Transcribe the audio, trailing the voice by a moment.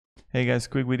Hey guys,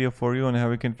 quick video for you on how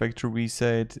you can factory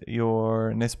reset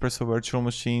your Nespresso virtual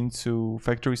machine to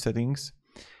factory settings.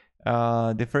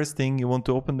 The first thing, you want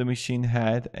to open the machine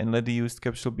head and let the used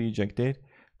capsule be ejected.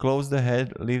 Close the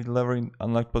head, leave the lever in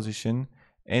unlocked position,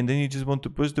 and then you just want to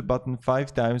push the button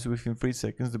 5 times within 3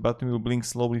 seconds. The button will blink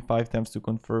slowly 5 times to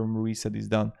confirm reset is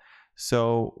done.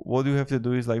 So what you have to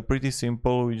do is like pretty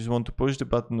simple. You just want to push the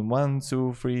button 1,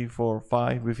 2, 3, 4,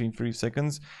 5 within 3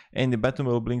 seconds, and the button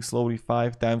will blink slowly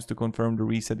 5 times to confirm the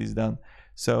reset is done.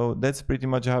 So that's pretty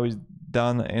much how it's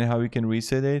done and how you can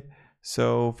reset it.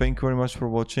 So thank you very much for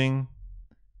watching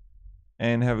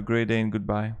and have a great day and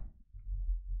goodbye.